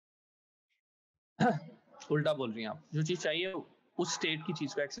हैं। उल्टा बोल रही हैं आप। जो चीज चाहिए उस स्टेट की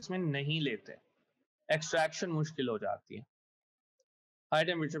चीज को एक्सेस में नहीं लेते, एक्सट्रैक्शन मुश्किल हो जाती है। हाई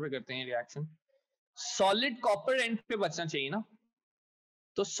टेम्परेचर पे करते हैं रिएक्शन। सॉलिड कॉपर एंड पे बचना चाहिए ना,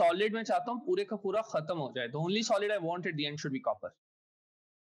 तो सॉलिड में चाहता हूं पूरे का पूरा खत्म हो जाए। The only solid I want at the end should be copper.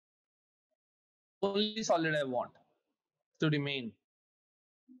 Only solid I want to remain,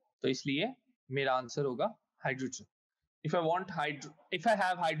 तो इसलिए मेरा आंसर होगा hydrogen. If I want if I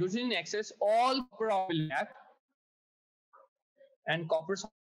have hydrogen in excess, all copper will react and copper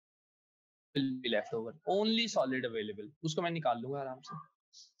will be left over. Only solid available. उसको मैं निकाल लूंगा आराम से।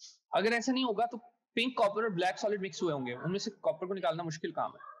 अगर ऐसा नहीं होगा तो पिंक कॉपर और ब्लैक सॉलिड मिक्स हुए होंगे, उनमें से कॉपर को निकालना मुश्किल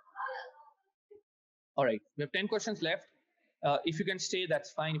काम है। Alright, we have 10 questions left. If you can stay,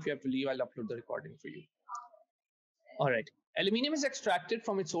 that's fine. If you have to leave, I'll upload the recording for you. Alright, aluminium is extracted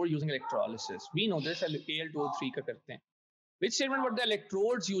from its ore using electrolysis. We know this, Al2O3 का करते हैं। Which statement what the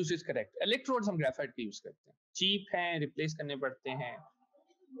electrodes used is correct? Electrodes हम graphite के use करते हैं, cheap हैं, replace करने पड़ते हैं,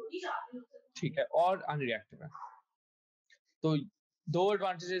 ठीक है, और unreactive है। तो दो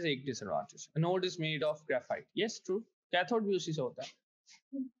advantages एक disadvantage। Anode is made of graphite. Yes, true. Cathode भी उसी से होता है।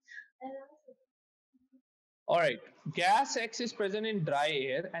 All right, gas X is present in dry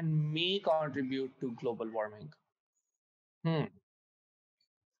air and may contribute to global warming.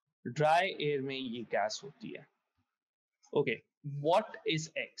 Dry air में ये gas होती है। Okay, what is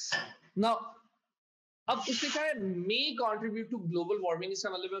X? Now, अब उसने कहा है may contribute to global warming, इसका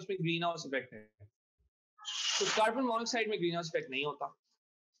मतलब है उसमें ग्रीन हाउस इफेक्ट है। तो कार्बन मोनोऑक्साइड में ग्रीन हाउस इफेक्ट नहीं होता।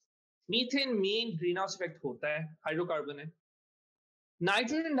 मीथेन में ग्रीन हाउस इफेक्ट होता है, हाइड्रोकार्बन है।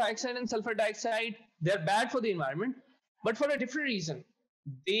 Nitrogen dioxide and sulfur dioxide, they're bad for the environment, but for a different reason.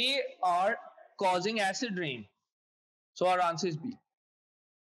 They are causing acid rain. So our answer is B.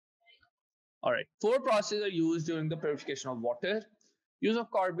 All right, 4 processes are used during the purification of water. Use of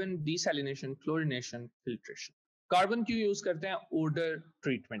carbon, desalination, chlorination, filtration. Carbon क्यों use करते हैं? Odor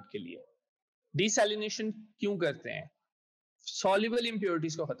treatment के लिए। Desalination क्यों करते हैं? Soluble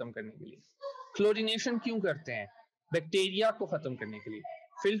impurities को खत्म करने के लिए। Chlorination क्यों करते हैं? बैक्टीरिया को खत्म करने के लिए।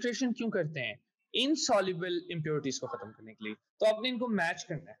 फिल्ट्रेशन क्यों करते हैं? इनसॉल्युबल इंप्योरिटीज को खत्म करने के लिए। तो आपने इनको मैच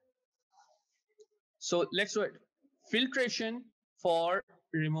करना है। So let's do it. Filtration for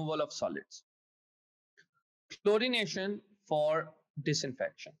removal of solids, chlorination for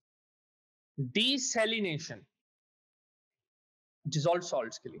disinfection, desalination dissolved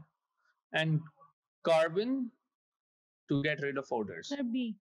salts के लिए, and carbon to get rid of odours.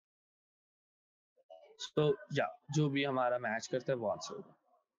 So yeah, जो भी हमारा मैच करता है वो आंसर होगा।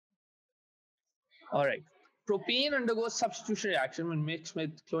 All right, propane undergoes substitution reaction when mixed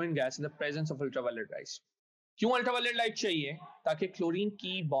with chlorine gas in the presence of ultraviolet rays. क्यों अल्ट्रावायलेट लाइट चाहिए? ताकि क्लोरीन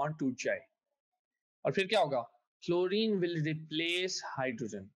की बॉन्ड टूट जाए और फिर क्या होगा? Chlorine will replace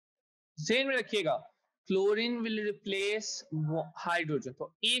hydrogen. ध्यान में रखिएगा, क्लोरीन विल रिप्लेस हाइड्रोजन।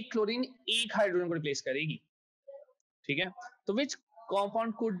 तो एक क्लोरीन एक हाइड्रोजन को रिप्लेस करेगी, ठीक है? तो विच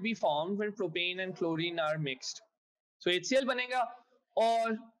compound could be formed when propane and chlorine are mixed? So HCl बनेगा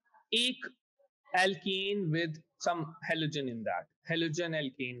और एक alkane with some halogen in that, halogen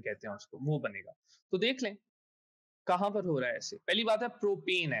alkane कहते हैं उसको, वो बनेगा। तो देख लें कहां पर हो रहा है ऐसे। पहली बात है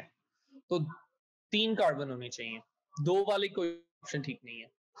प्रोपेन है तो 3 कार्बन होने चाहिए, 2 वाले कोई ऑप्शन ठीक नहीं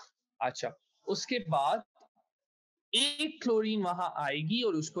है। अच्छा, उसके बाद एक क्लोरीन वहां आएगी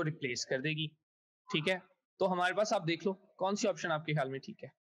और उसको रिप्लेस कर देगी, ठीक है? तो हमारे पास आप देख लो कौन सी ऑप्शन आपके ख्याल में ठीक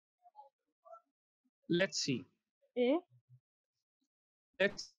है। लेट्स सी, ए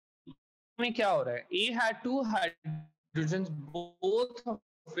लेट्स में क्या हो रहा है? ए had 2 hydrogen, both of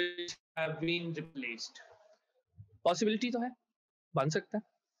which have been replaced. Possibility तो है, बन सकता है।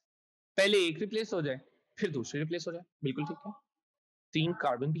 पहले एक रिप्लेस हो जाए फिर दूसरी रिप्लेस हो जाए, बिल्कुल ठीक है। 3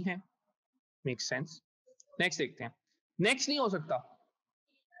 कार्बन भी हैं, मेक सेंस। नेक्स्ट देखते हैं। नेक्स्ट नहीं हो सकता,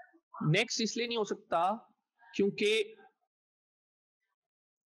 नेक्स्ट इसलिए नहीं हो सकता क्योंकि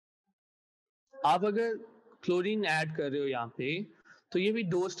आप अगर क्लोरीन ऐड कर रहे हो यहाँ पे तो ये भी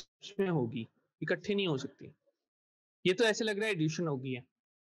 2 स्टेप्स में होगी, इकट्ठे नहीं हो सकती। ये तो ऐसे लग रहा है एडिशन होगी है,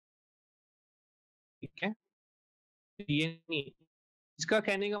 ठीक है? ये नहीं, इसका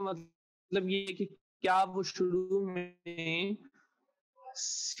कहने का मतलब ये है कि क्या वो शुरू में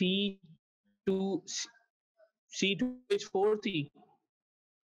C2H4 थी,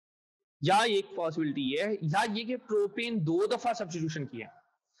 या एक पॉसिबिलिटी है या ये कि प्रोपेन 2 दफा सब्स्टिट्यूशन किया।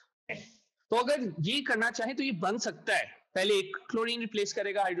 तो अगर ये करना चाहे तो ये बन सकता है, पहले एक क्लोरीन रिप्लेस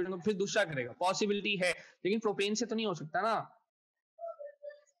करेगा हाइड्रोजन को फिर दूसरा करेगा, पॉसिबिलिटी है, लेकिन प्रोपेन से तो नहीं हो सकता ना।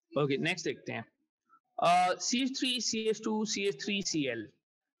 ओके, नेक्स्ट देखते हैं। CH3CH2CH3Cl,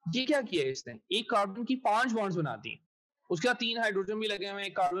 ये क्या किया है इसने? एक कार्बन की 5 बॉन्ड्स बना दी, उसके बाद 3 हाइड्रोजन भी लगे हुए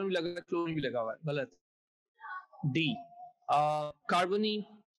हैं, कार्बन भी लगा है, क्लोरीन भी लगा हुआ है, गलत। डी, कार्बन ही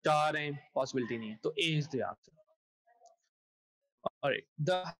 4 हैं, पॉसिबिलिटी नहीं है, तो ए is the answer. Alright,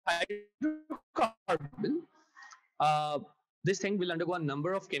 the hydrocarbon, this thing will undergo a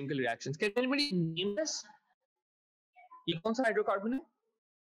number of chemical reactions. Can anybody name this? ये कौन सा हाइड्रोकार्बन है?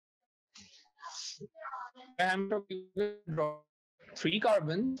 I'm talking about 3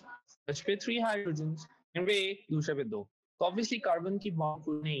 carbons, first पे 3 hydrogens, इनमें पे एक, दूसरे पे 2, तो obviously कार्बन की बॉन्ड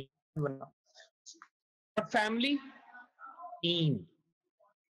नहीं बनना। Family ene,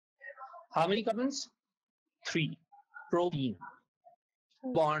 how many carbons? 3, propene,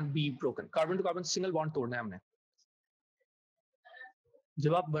 bond be broken, carbon to carbon single bond तोड़ना है हमने,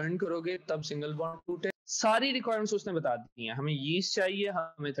 जब आप बर्न करोगे तब सिंगल बॉन्ड टूटे। सारी रिक्वायरमेंट्स उसने बता दी हैं, हमें यीस्ट चाहिए,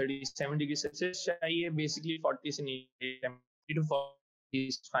 हमें 37 डिग्री सेल्सियस चाहिए, बेसिकली 40 से नीचे 30 to 40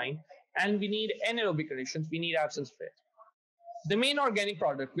 is fine, and we need anaerobic conditions, we need absence of air. The main organic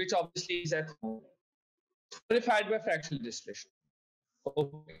product, which obviously is ethanol, purified by fractional distillation.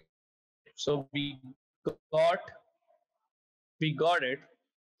 Okay, so we got it.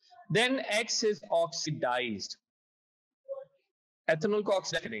 Then X is oxidized. Ethanol को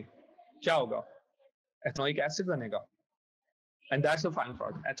oxidise करें, क्या होगा? Ethanoic acid बनेगा, and that's the final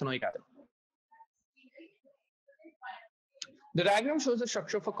product, ethanoic acid. The diagram shows the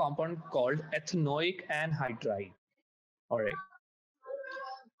structure of a compound called ethanoic anhydride. All right.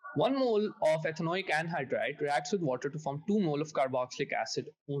 1 mole of ethanoic anhydride reacts with water to form 2 mole of carboxylic acid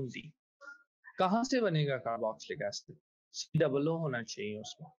only. कहां से बनेगा carboxylic acid? C-double-O होना चाहिए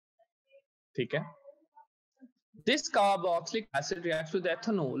उसमें, ठीक है? This carboxylic acid reacts with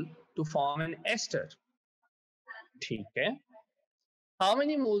ethanol to form an ester. ठीक है? How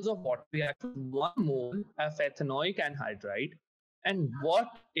many moles of water react with 1 mole of ethanoic anhydride, and what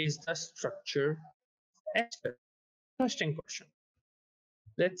is the structure of ester? Interesting question.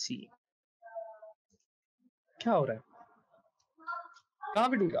 Let's see. क्या हो रहा है? कहां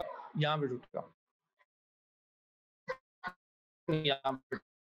पे टूटेगा? यहाँ पे टूटेगा, यहाँ पे,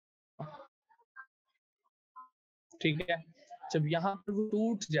 ठीक है? जब यहाँ पर वो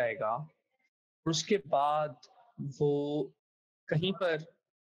टूट जाएगा उसके बाद वो कहीं पर,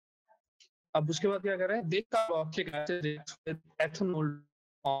 अब उसके बाद क्या कर रहा है? This carboxylic acid reacts with ethanol.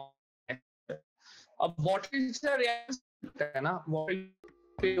 अब वाटर से रिएक्ट है ना, वाटर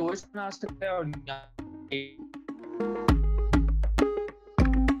पे ओएच बना सकता है और